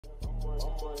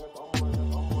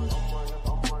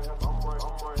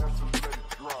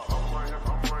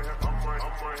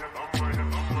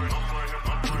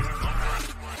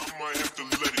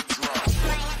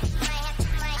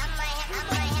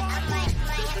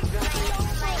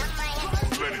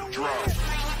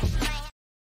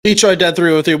Detroit Den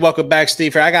 303, welcome back,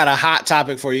 Steve here. I got a hot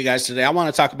topic for you guys today. I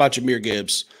want to talk about Jahmyr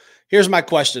Gibbs. Here's my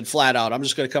question, flat out. I'm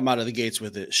just going to come out of the gates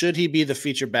with it. Should he be the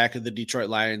feature back of the Detroit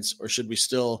Lions, or should we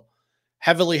still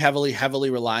heavily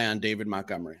rely on David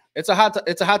Montgomery? It's a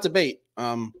hot debate.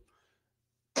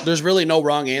 There's really no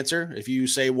wrong answer. If you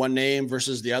say one name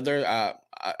versus the other,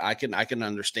 I can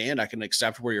understand. I can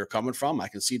accept where you're coming from. I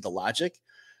can see the logic.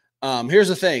 Here's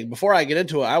the thing. Before I get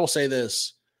into it, I will say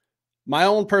this. My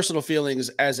own personal feelings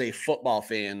as a football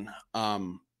fan,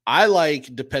 I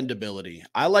like dependability.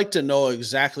 I like to know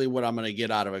exactly what I'm going to get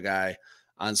out of a guy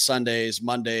on Sundays,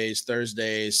 Mondays,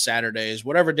 Thursdays, Saturdays,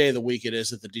 whatever day of the week it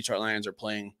is that the Detroit Lions are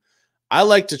playing. I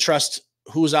like to trust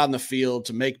who's on the field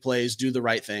to make plays, do the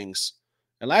right things.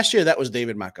 And last year, that was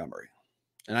David Montgomery.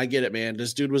 And I get it, man.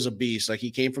 This dude was a beast. Like,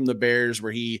 he came from the Bears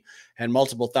where he had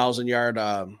multiple 1,000-yard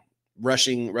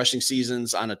rushing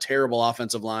seasons on a terrible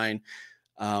offensive line.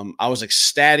 I was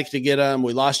ecstatic to get him.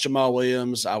 We lost Jamal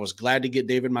Williams. I was glad to get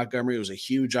David Montgomery. It was a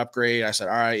huge upgrade. I said,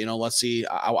 all right, let's see.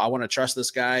 I want to trust this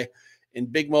guy in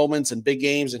big moments and big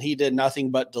games, and he did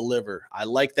nothing but deliver. I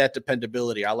like that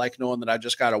dependability. I like knowing that I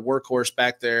just got a workhorse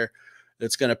back there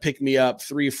that's going to pick me up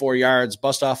 3-4 yards,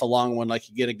 bust off a long one like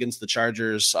you get against the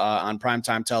Chargers on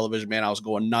primetime television. Man, I was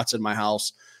going nuts in my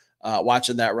house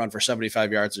watching that run for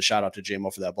 75 yards. And shout out to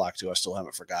JMO for that block too. I still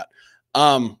haven't forgot.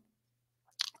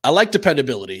 I like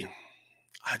dependability.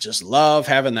 I just love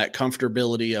having that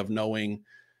comfortability of knowing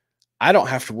I don't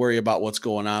have to worry about what's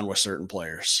going on with certain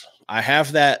players. I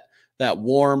have that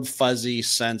warm, fuzzy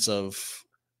sense of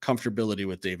comfortability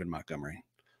with David Montgomery.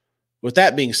 With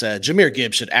that being said, Jahmyr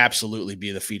Gibbs should absolutely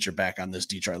be the feature back on this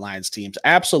Detroit Lions team.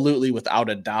 Absolutely, without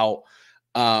a doubt.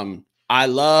 I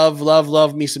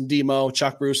love me some Demo,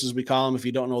 Chuck Bruce, as we call him. If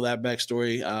you don't know that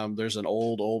backstory, there's an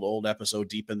old episode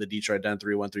deep in the Detroit Den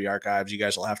 313 archives. You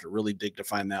guys will have to really dig to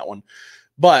find that one.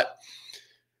 But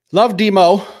love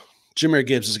Demo. Jahmyr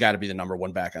Gibbs has got to be the number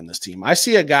one back on this team. I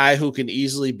see a guy who can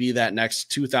easily be that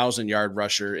next 2,000-yard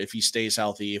rusher if he stays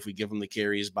healthy, if we give him the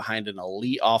carries behind an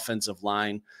elite offensive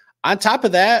line. On top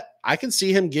of that, I can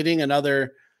see him getting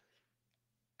another –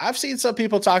 I've seen some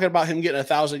people talking about him getting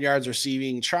 1,000 yards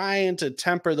receiving, trying to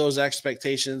temper those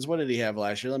expectations. What did he have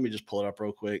last year? Let me just pull it up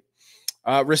real quick.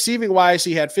 Receiving wise,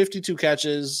 he had 52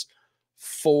 catches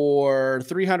for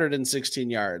 316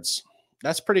 yards.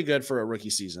 That's pretty good for a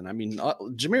rookie season. I mean,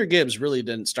 Jahmyr Gibbs really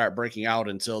didn't start breaking out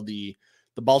until the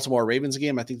Baltimore Ravens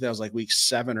game. I think that was like week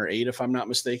 7 or 8, if I'm not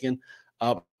mistaken.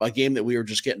 A game that we were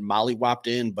just getting mollywopped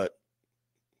in, but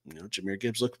Jahmyr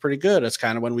Gibbs looked pretty good. That's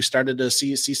kind of when we started to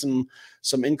see some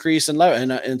increase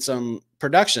in some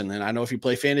production. And I know if you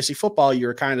play fantasy football,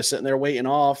 you're kind of sitting there waiting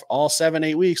off all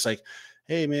 7-8 weeks. Like,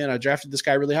 hey man, I drafted this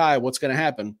guy really high. What's going to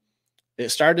happen? It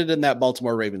started in that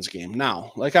Baltimore Ravens game.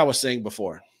 Now, like I was saying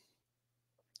before,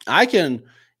 I can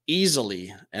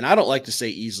easily, and I don't like to say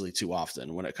easily too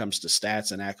often when it comes to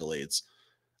stats and accolades,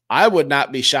 I would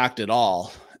not be shocked at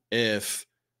all if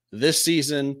this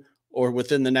season or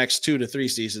within the next 2 to 3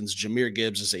 seasons, Jahmyr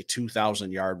Gibbs is a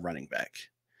 2,000-yard running back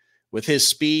with his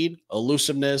speed,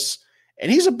 elusiveness, and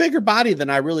he's a bigger body than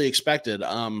I really expected.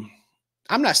 I'm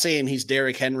not saying he's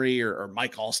Derrick Henry or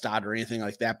Mike Allstott or anything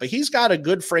like that, but he's got a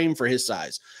good frame for his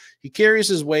size. He carries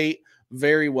his weight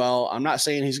very well. I'm not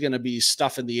saying he's going to be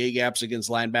stuffing the A-gaps against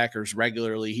linebackers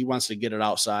regularly. He wants to get it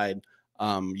outside,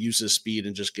 use his speed,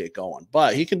 and just get going.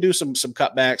 But he can do some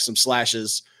cutbacks, some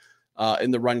slashes,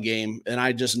 in the run game, and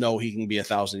I just know he can be a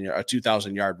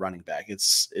 2,000-yard running back.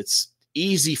 It's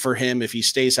easy for him if he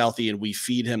stays healthy and we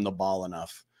feed him the ball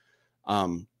enough.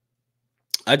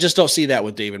 I just don't see that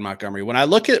with David Montgomery. When I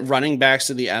look at running backs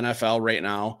in the NFL right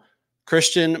now,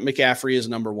 Christian McCaffrey is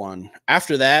number 1.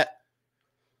 After that,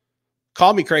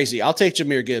 call me crazy, I'll take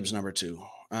Jahmyr Gibbs number 2.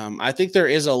 I think there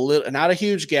is not a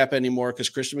huge gap anymore because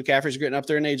Christian McCaffrey's getting up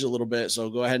there in age a little bit. So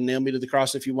go ahead and nail me to the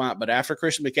cross if you want. But after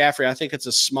Christian McCaffrey, I think it's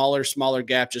a smaller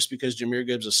gap just because Jahmyr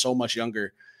Gibbs is so much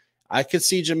younger. I could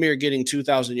see Jahmyr getting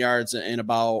 2,000 yards and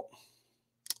about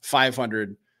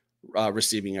 500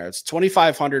 receiving yards.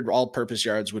 2,500 all-purpose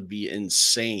yards would be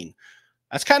insane.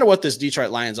 That's kind of what this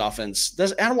Detroit Lions offense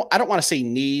does. I don't want to say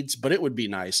needs, but it would be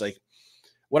nice. Like,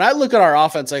 when I look at our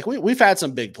offense, like we've had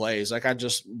some big plays. Like I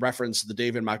just referenced the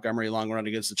David Montgomery long run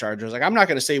against the Chargers. Like I'm not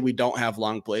going to say we don't have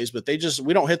long plays, but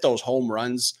we don't hit those home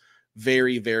runs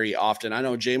very, very often. I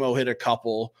know JMO hit a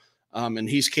couple. and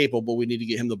he's capable. We need to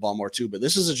get him the ball more too. But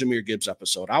this is a Jahmyr Gibbs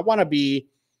episode. I want to be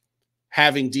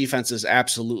having defenses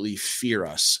absolutely fear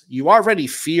us. You already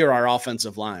fear our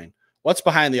offensive line. What's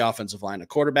behind the offensive line? A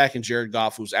quarterback in Jared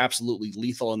Goff who's absolutely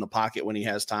lethal in the pocket when he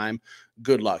has time.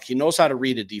 Good luck. He knows how to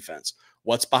read a defense.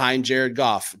 What's behind Jared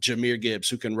Goff? Jahmyr Gibbs,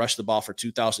 who can rush the ball for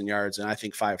 2,000 yards and I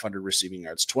think 500 receiving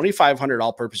yards. 2,500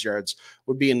 all-purpose yards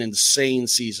would be an insane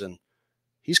season.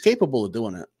 He's capable of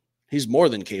doing it. He's more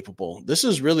than capable. This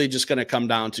is really just going to come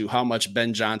down to how much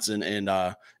Ben Johnson and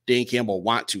Dan Campbell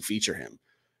want to feature him,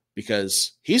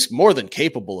 because he's more than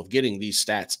capable of getting these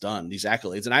stats done, these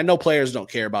accolades. And I know players don't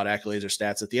care about accolades or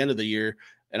stats at the end of the year,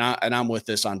 and I'm with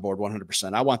this on board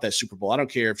 100%. I want that Super Bowl. I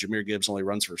don't care if Jahmyr Gibbs only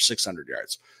runs for 600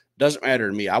 yards. Doesn't matter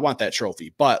to me. I want that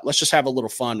trophy. But let's just have a little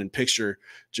fun and picture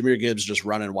Jahmyr Gibbs just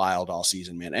running wild all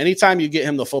season, man. Anytime you get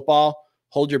him the football,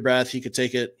 hold your breath. He could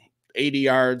take it 80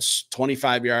 yards,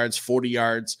 25 yards, 40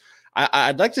 yards.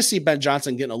 I'd like to see Ben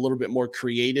Johnson getting a little bit more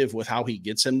creative with how he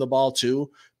gets him the ball too,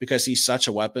 because he's such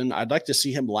a weapon. I'd like to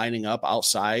see him lining up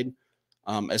outside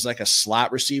as like a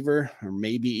slot receiver or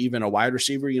maybe even a wide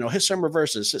receiver, hit some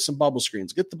reverses, hit some bubble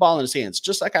screens, get the ball in his hands,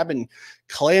 just like I've been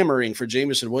clamoring for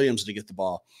Jameson Williams to get the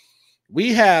ball.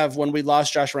 We have, when we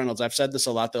lost Josh Reynolds, I've said this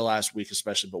a lot the last week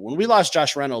especially, but when we lost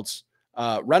Josh Reynolds,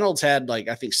 Reynolds had like,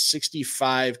 I think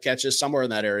 65 catches, somewhere in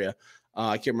that area.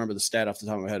 I can't remember the stat off the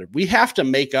top of my head. We have to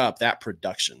make up that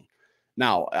production.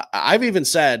 Now, I've even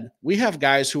said we have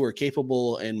guys who are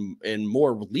capable and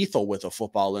more lethal with a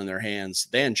football in their hands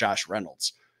than Josh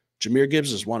Reynolds. Jahmyr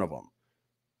Gibbs is one of them.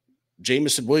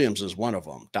 Jameson Williams is one of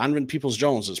them. Donovan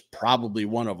Peoples-Jones is probably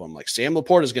one of them. Like Sam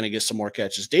Laporta is going to get some more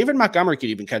catches. David Montgomery could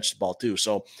even catch the ball too.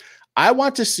 So I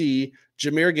want to see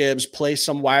Jahmyr Gibbs play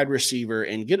some wide receiver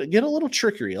and get a little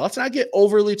trickery. Let's not get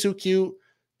overly too cute,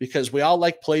 because we all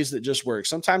like plays that just work.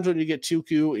 Sometimes when you get too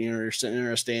cute and you're sitting in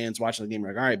our stands watching the game,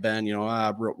 you're like, all right, Ben,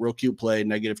 real cute play,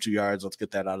 -2 yards. Let's get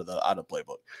that out of the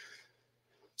playbook.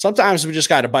 Sometimes we just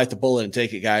got to bite the bullet and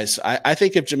take it, guys. I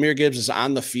think if Jahmyr Gibbs is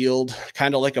on the field,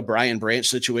 kind of like a Brian Branch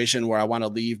situation where I want to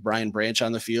leave Brian Branch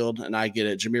on the field, and I get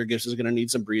it. Jahmyr Gibbs is going to need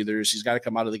some breathers. He's got to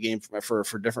come out of the game for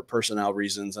different personnel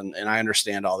reasons, and I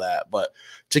understand all that. But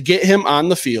to get him on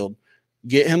the field,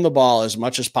 get him the ball as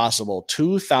much as possible,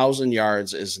 2,000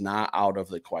 yards is not out of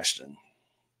the question.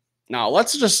 Now,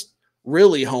 let's just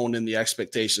really hone in the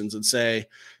expectations and say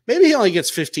maybe he only gets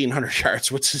 1,500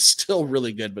 yards, which is still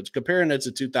really good, but comparing it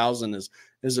to 2,000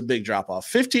 is a big drop-off.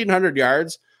 1,500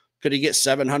 yards, could he get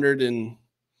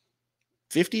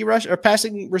 750 rush or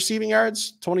passing receiving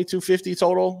yards, 2,250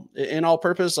 total in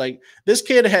all-purpose? Like, this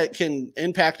kid can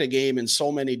impact a game in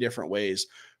so many different ways.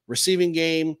 Receiving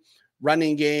game,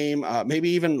 running game, maybe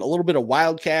even a little bit of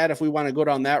wildcat if we want to go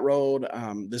down that road.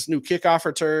 This new kickoff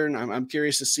return, I'm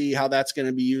curious to see how that's going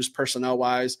to be used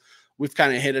personnel-wise. We've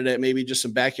kind of hit it at maybe just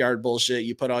some backyard bullshit.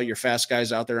 You put all your fast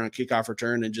guys out there on kickoff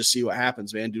return and just see what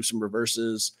happens, man. Do some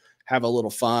reverses, have a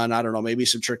little fun. I don't know, maybe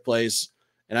some trick plays.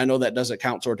 And I know that doesn't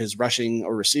count toward his rushing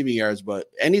or receiving yards, but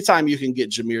anytime you can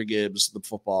get Jahmyr Gibbs the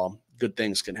football, good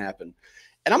things can happen.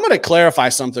 And I'm going to clarify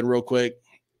something real quick.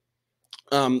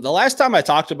 The last time I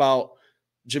talked about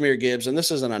Jahmyr Gibbs, and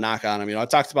this isn't a knock on him, I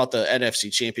talked about the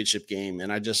NFC Championship game,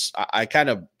 and I kind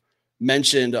of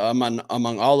mentioned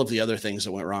among all of the other things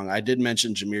that went wrong, I did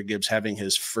mention Jahmyr Gibbs having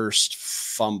his first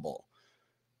fumble.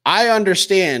 I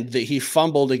understand that he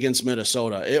fumbled against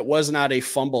Minnesota. It was not a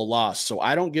fumble loss, so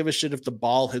I don't give a shit if the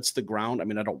ball hits the ground. I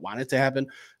mean, I don't want it to happen,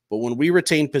 but when we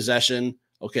retain possession,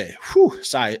 okay,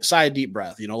 sigh a deep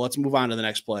breath. Let's move on to the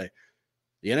next play.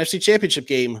 The NFC Championship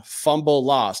game, fumble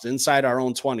lost inside our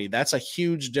own 20. That's a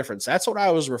huge difference. That's what I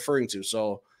was referring to.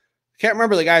 So I can't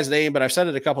remember the guy's name, but I've said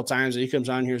it a couple times. And he comes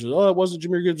on here and says, oh, it wasn't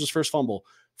Jahmyr Gibbs' first fumble.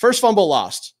 First fumble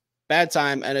lost. Bad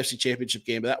time, NFC Championship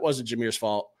game, but that wasn't Jahmyr's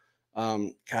fault.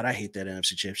 God, I hate that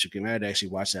NFC Championship game. I had to actually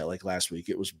watch that like last week.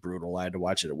 It was brutal. I had to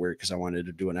watch it at work because I wanted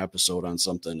to do an episode on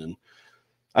something. And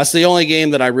that's the only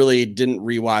game that I really didn't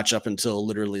rewatch up until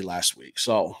literally last week.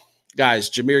 So, guys,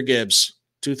 Jahmyr Gibbs,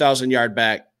 2,000-yard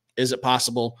back. Is it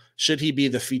possible? Should he be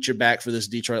the feature back for this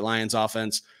Detroit Lions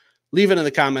offense? Leave it in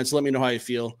the comments. Let me know how you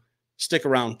feel. Stick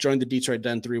around. Join the Detroit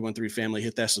Den 313 family.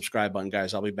 Hit that subscribe button,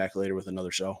 guys. I'll be back later with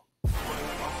another show.